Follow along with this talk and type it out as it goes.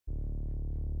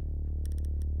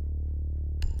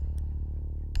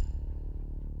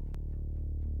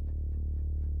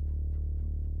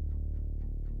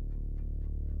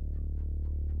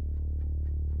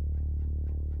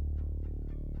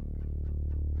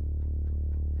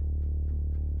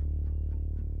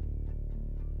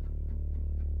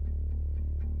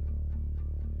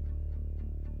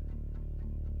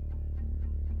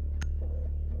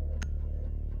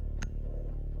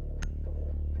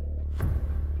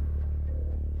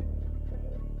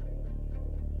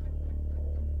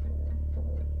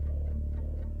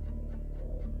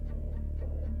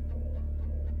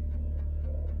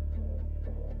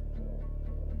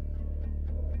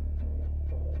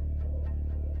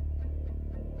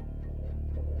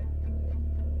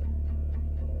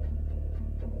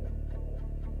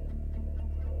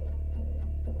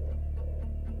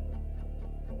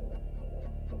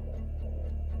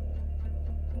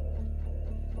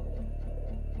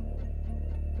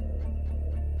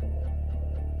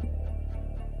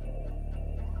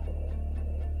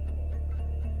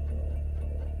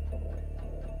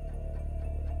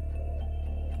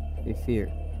Hey, Fear.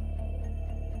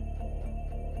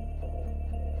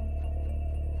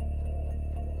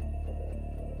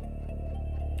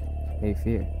 Hey,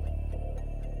 Fear.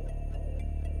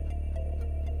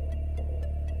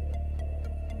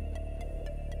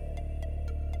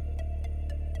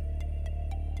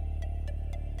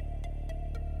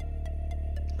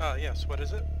 Yes, what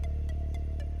is it?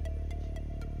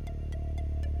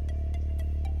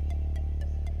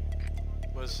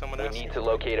 Was someone asking? We need to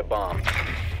locate a bomb.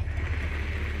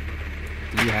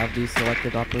 Do you have these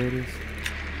selected operators?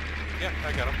 Yeah,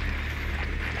 I got them.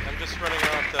 I'm just running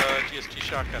out the GSG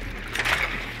shotgun.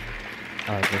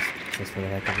 Just for the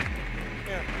heck of it.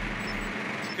 Yeah.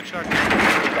 It's a good shotgun.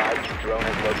 Advise your drone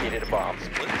has located a bomb.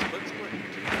 Split.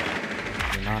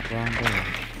 You're not wrong there.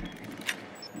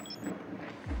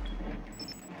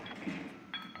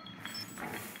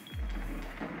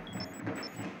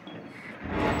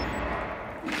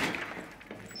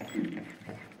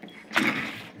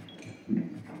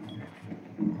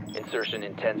 Insertion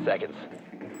in 10 seconds.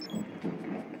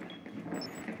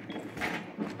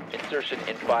 Insertion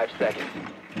in 5 seconds.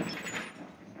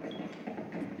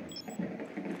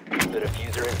 The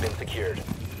diffuser has been secured.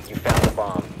 You found the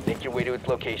bomb. Make your way to its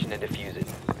location and defuse it.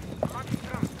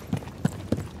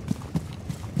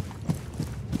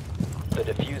 The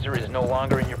diffuser is no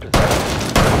longer in your possession.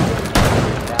 It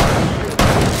is now secured.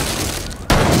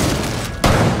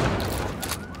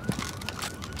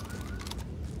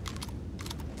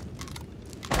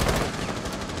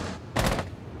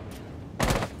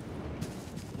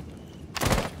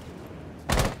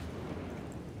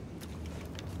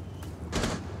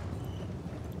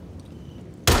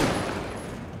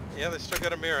 Yeah, they still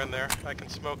got a mirror in there. I can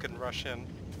smoke and rush in.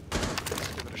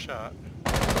 Let's give it a shot.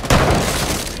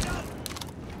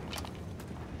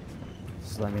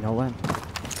 Just let me know when.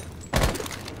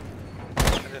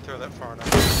 I didn't throw that far enough.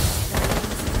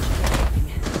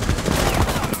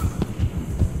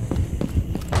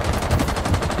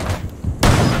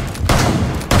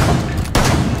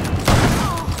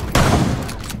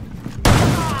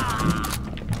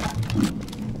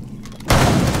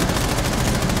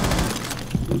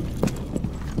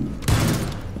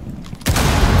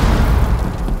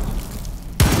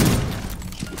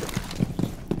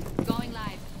 Going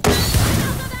live.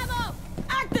 Out of ammo!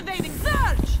 Activating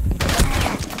surge!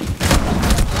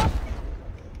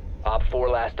 Op 4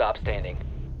 last stop standing.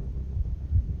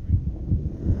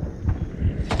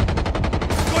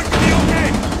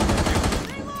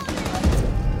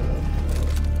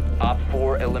 Op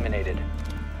 4 eliminated.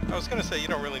 I was gonna say you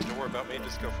don't really need to worry about me,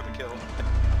 just go for the kill.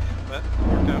 But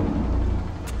worked out.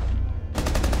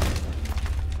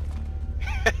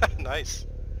 Nice.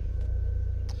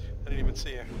 I didn't even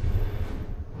see you.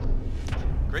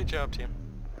 Great job, team.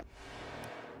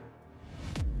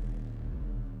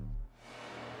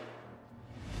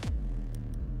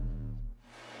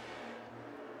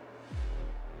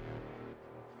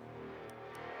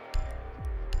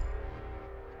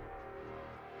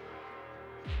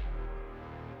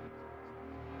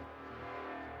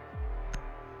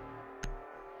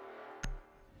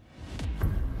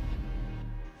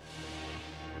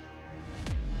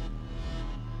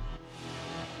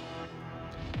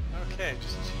 Okay,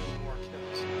 just 2 more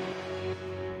kills.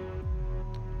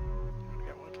 I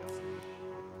got 1 kill.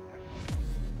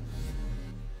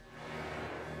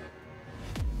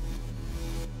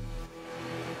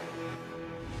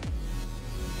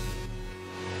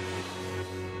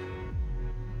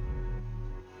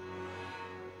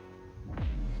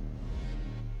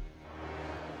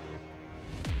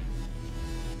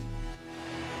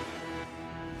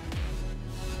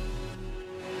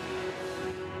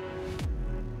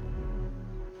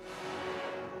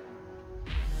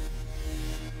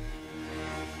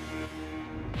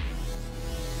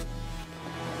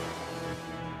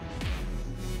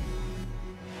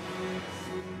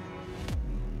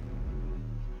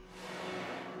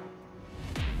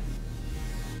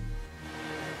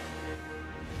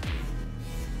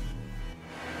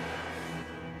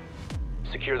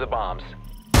 Secure the bombs.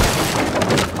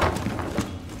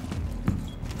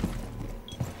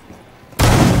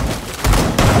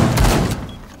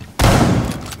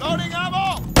 Loading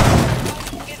ammo!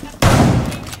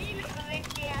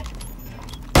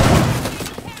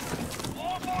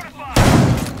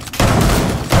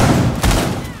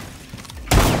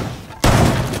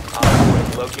 Op 4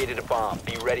 has located a bomb.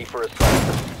 Be ready for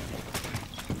assault.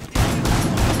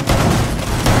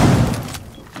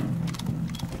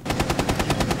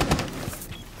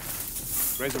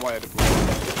 Razor wire deployed. 10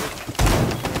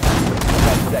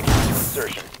 seconds to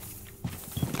insertion.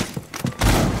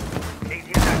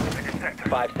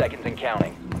 5 seconds and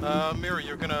counting. Mirror,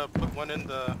 you're gonna put one in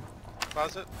the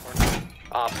closet or not?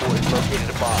 Op 4 is located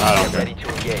a bomb. I don't Get ready to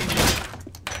engage.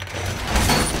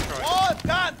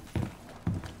 Destroy.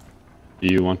 Do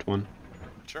you want one?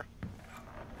 Sure.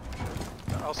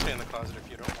 I'll stay in the closet if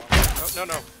you don't want it. Oh,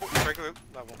 no. Regular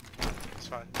level. It's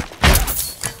fine.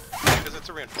 Because it's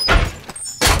a reinforcement.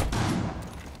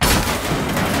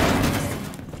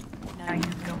 Now you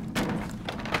go.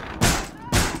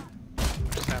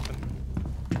 What just happened?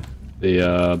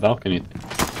 The balcony thing.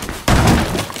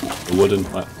 The wooden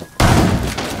platform.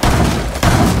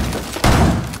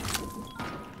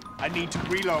 I need to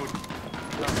reload.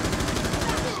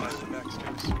 Slightly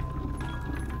backstairs.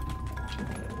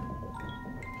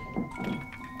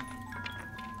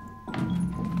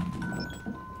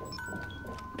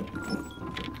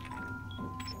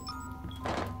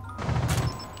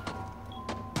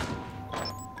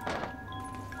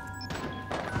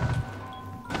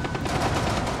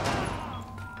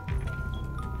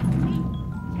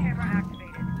 Camera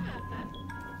activated.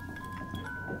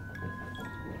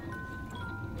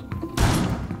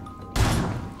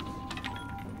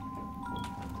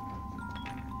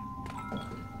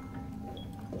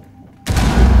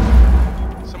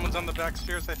 Someone's on the back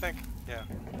stairs, I think. Yeah.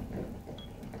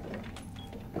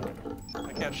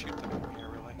 I can't shoot them from here,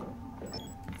 really.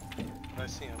 But I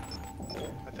see them.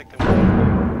 I think they will.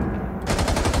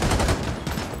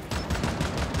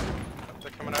 Oh,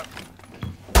 they're coming up.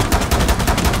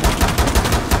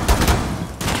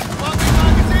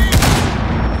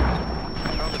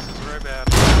 Oh, this is very bad.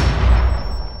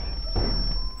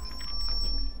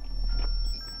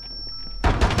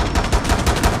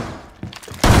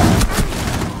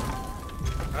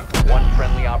 One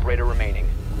friendly operator remaining.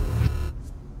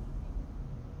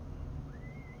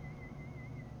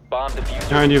 Bomb diffuser.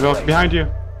 Behind you, in Velk. place. Behind you.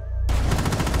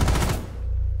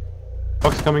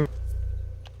 Velk's coming.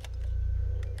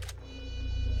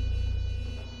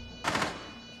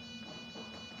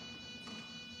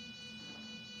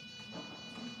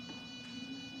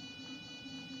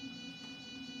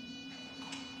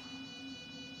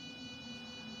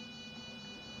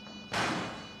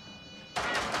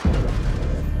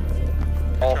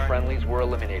 All Okay. friendlies were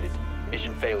eliminated.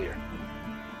 Mission failure.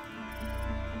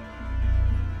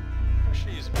 I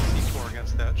should use my C4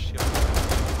 against that shield.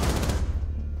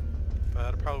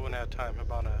 But I probably wouldn't have time.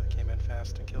 Hibana came in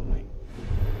fast and killed me.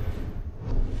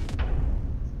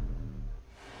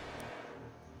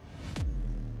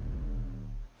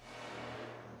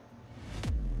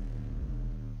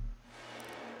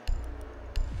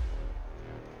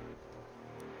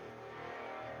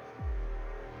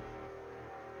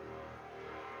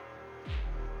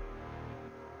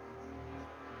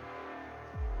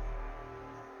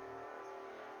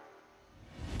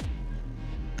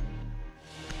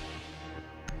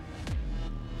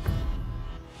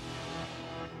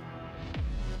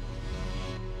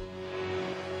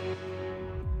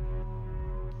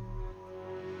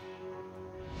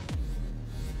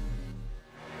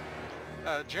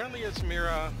 Generally as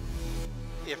Mira,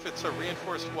 if it's a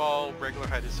reinforced wall, regular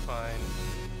height is fine.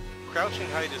 Crouching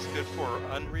height is good for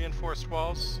unreinforced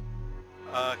walls,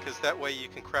 because that way you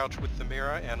can crouch with the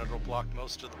Mira and it'll block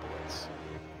most of the bullets.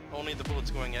 Only the bullets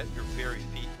going at your very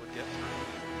feet would get through.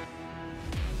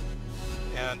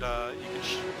 And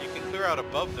you can clear out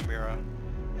above the Mira,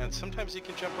 and sometimes you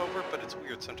can jump over, but it's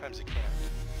weird, sometimes you can't.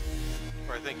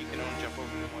 Or I think you can only jump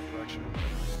over in one direction.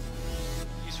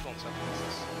 Useful in some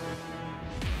cases.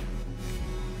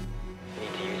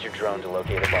 Need to use your drone to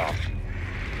locate a bomb.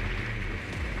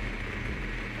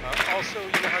 Also,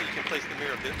 you know how you can place the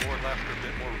mirror a bit more left or a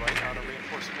bit more right on a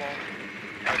reinforced wall?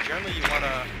 Generally you want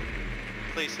to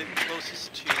place it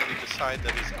closest to the side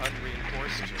that is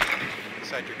unreinforced, the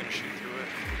side you're going to shoot through it.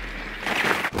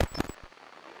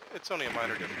 It's only a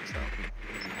minor difference though.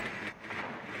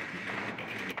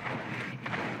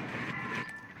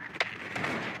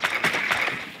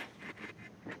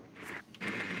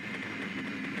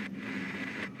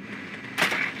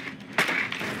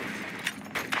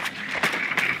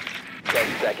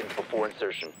 10 seconds before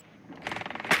insertion. I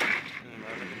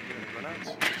didn't get any runouts.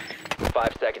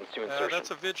 5 seconds to insertion.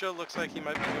 That's a Vigil. Looks like he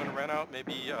might be doing a run out.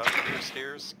 Maybe near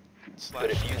stairs. The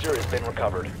diffuser has been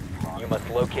recovered. You must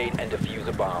locate and defuse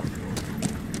a bomb.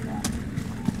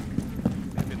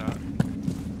 Maybe not.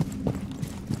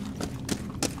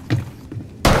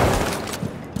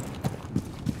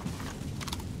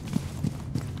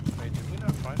 Wait, did we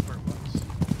not find where it was?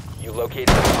 You located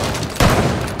the bomb.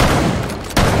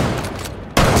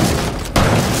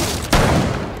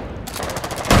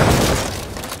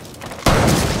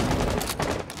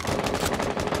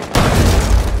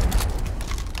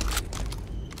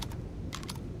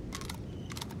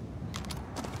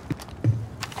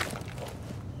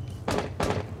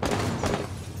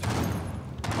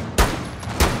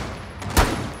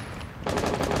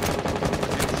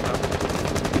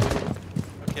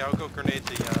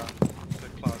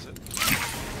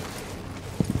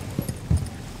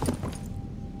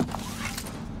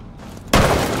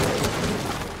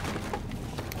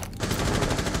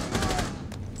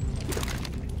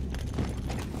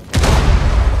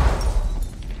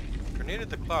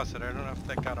 closet. I don't know if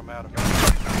that got them out of it.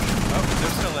 Oh, they're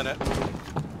still in it.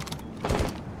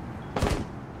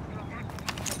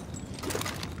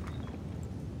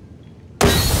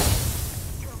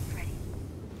 Drone's ready.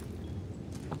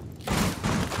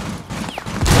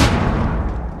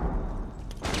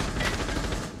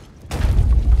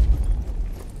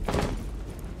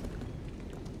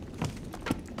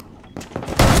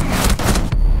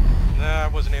 Nah, I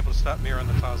wasn't able to stop Mira in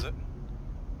the closet.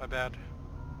 My bad.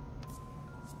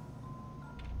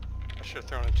 I should have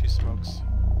thrown in 2 smokes.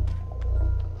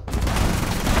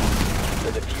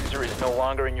 The diffuser is no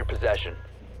longer in your possession.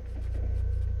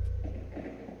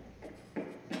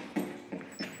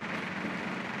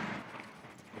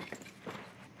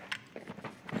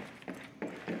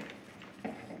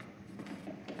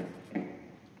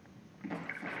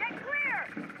 Get clear!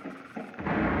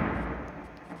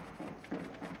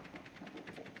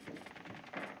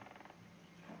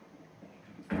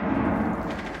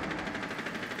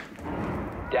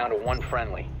 Down to 1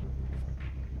 friendly.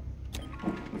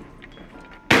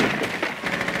 Bomb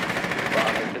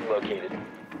has been located.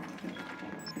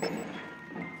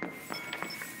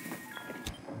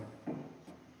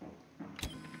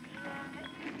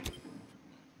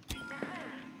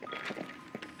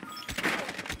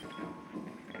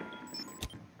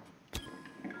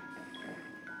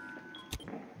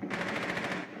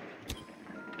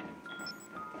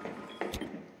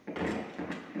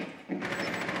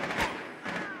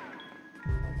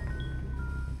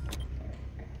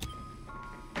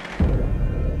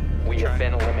 We have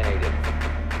been eliminated.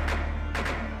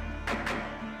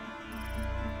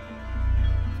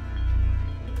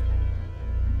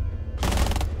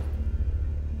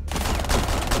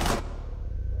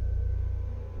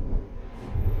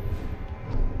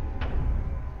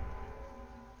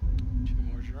 Two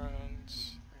more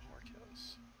drones, 3 more kills.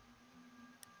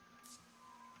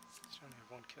 Still only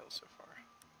have 1 kill so far.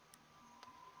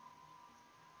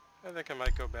 I think I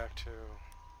might go back to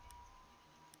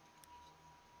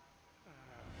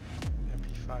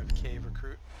MP5 Cave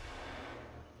Recruit.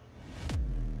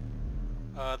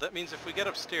 That means if we get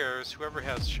upstairs, whoever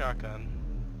has shotgun,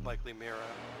 likely Mira,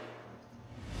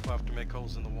 will have to make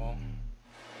holes in the wall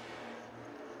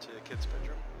to the kid's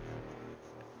bedroom.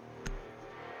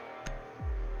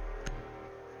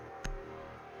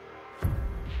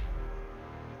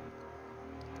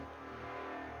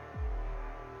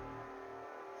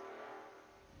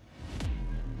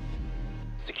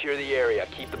 Secure the area.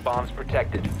 Keep the bombs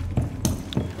protected.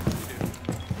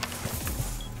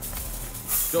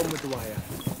 Done with the wire.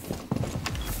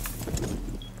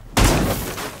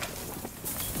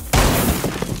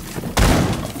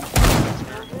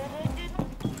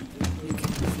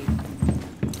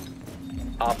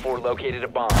 Op 4 located a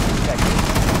bomb. Protect it.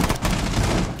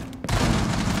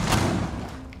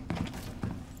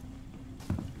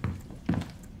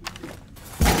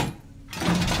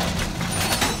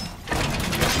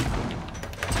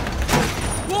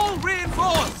 Wall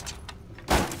reinforced!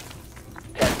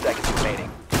 10 seconds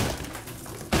remaining.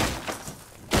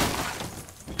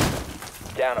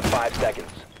 Down to 5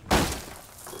 seconds.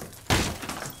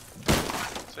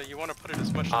 So you want to put it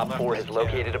as much to the Op left 4 as has you can.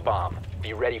 located a bomb.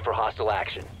 Be ready for hostile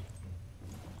action.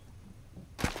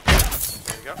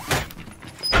 There you go.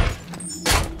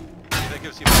 That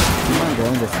gives you. Come on,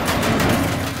 going this way.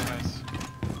 Nice.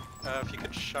 If you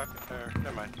could shot.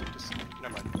 Never mind. Just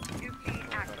never mind.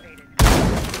 Nuke activated.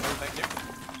 Oh, thank you.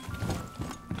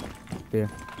 Here.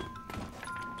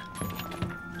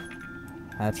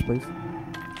 Hatch, please.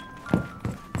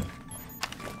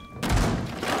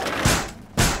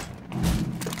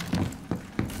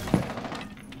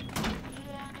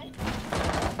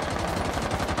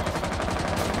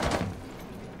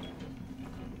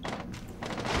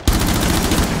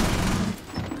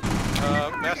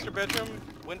 Master bedroom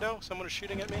window. Someone is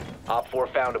shooting at me. Op 4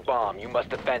 found a bomb. You must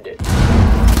defend it.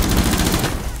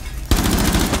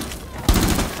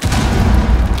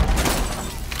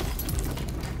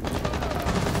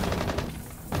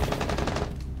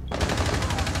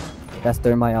 That's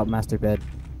thermite out master bed.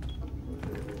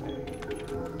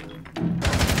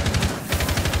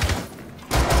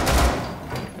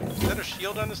 Is that a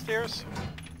shield on the stairs?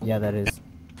 Yeah, that is.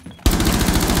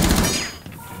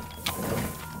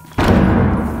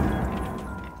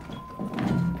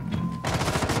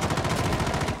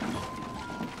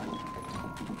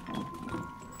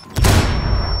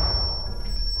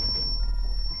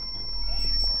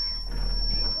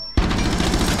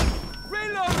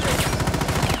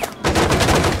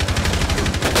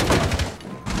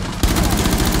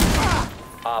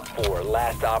 Op 4,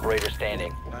 last operator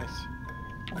standing. Nice.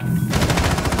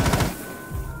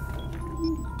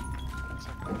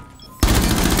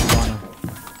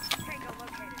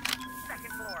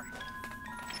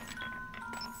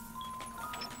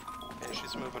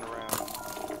 She's moving around.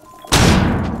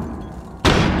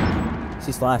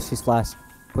 She's flashed. She's flashed.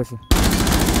 Pushing.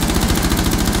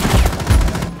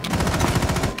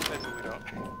 Maybe we don't.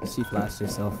 She flashed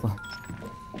herself.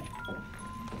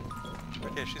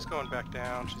 Okay, she's going back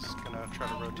down. She's gonna try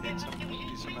to rotate some,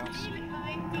 do something else.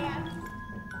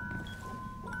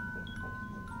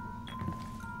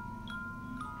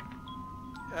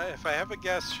 If I have a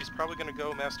guess, she's probably gonna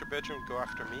go master bedroom, go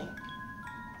after me.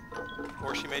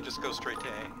 Or she may just go straight to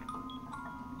A.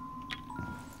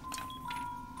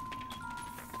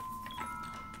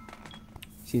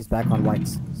 She's back on white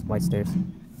stairs.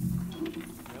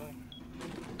 Really?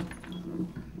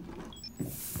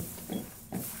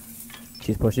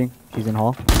 She's pushing. She's in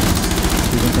hall.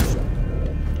 She's in push.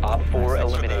 Op 4 Thanks for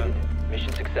eliminated.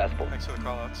 Mission successful. Thanks for the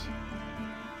callouts.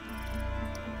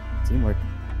 Teamwork.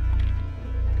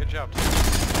 Good job, team.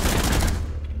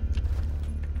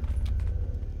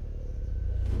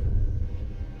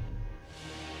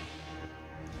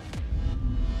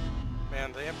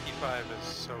 Man, the MP5 is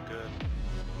so good.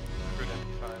 Good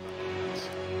MP5. I love this.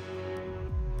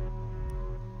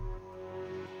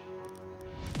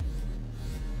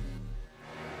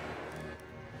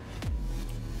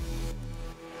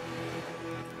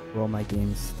 Well, my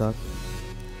game's stuck.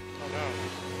 Oh no.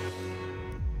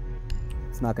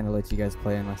 It's not gonna let you guys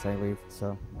play unless I leave,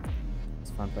 so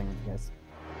it's fun playing with you guys.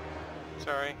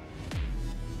 Sorry.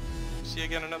 See you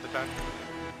again another time.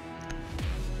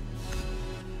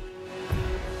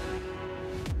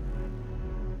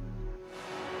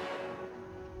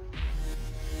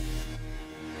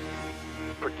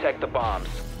 Protect the bombs.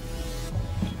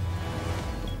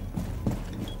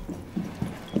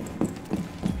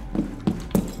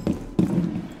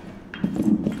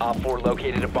 Op 4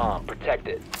 located a bomb. Protect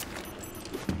it.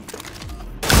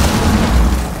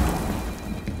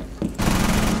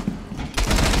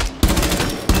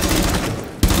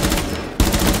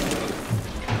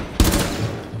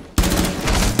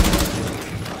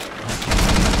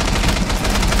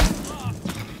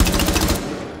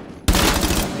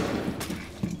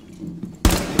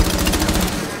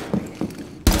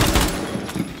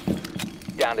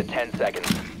 Down to 10 seconds.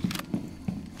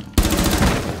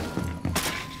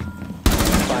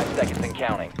 5 seconds and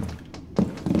counting.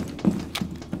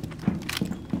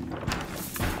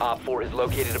 Op 4 has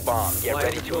located a bomb. Get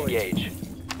ready to engage.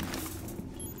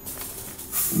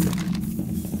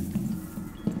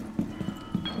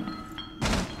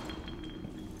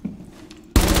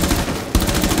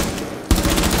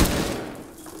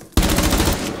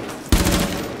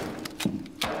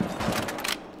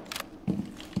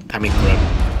 Coming through.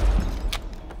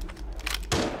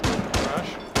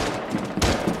 Rush.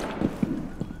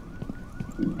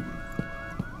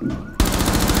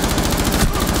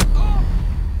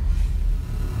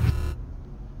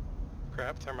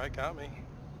 Crap, thermite got me.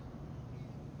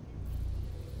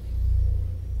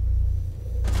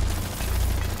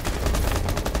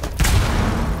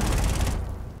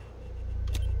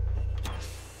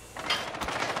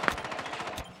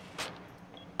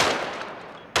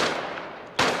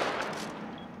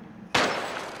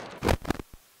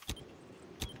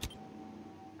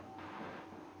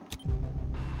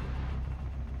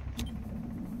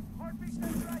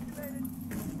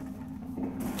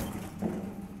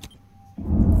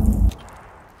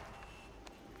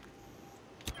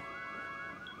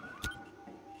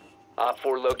 Op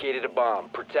 4 located a bomb.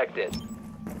 Protect it.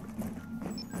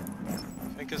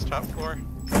 I think it's top floor.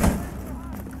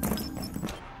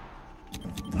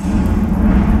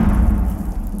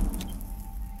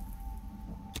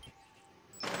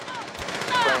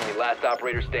 Friendly, last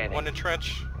operator standing. One in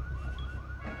trench.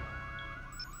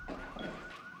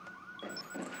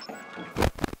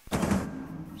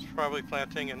 She's probably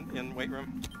planting in weight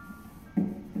room.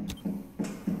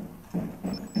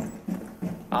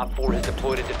 Op 4 has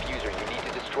deployed a diffuser. You need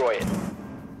to destroy it.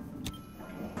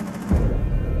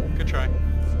 Good try.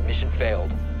 Mission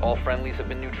failed. All friendlies have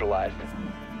been neutralized.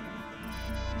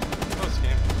 Close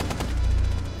game.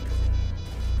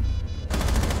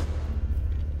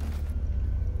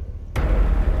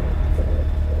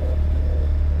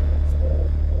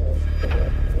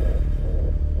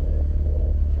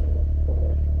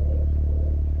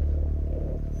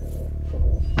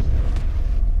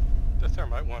 The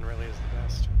thermite one really is the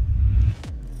best.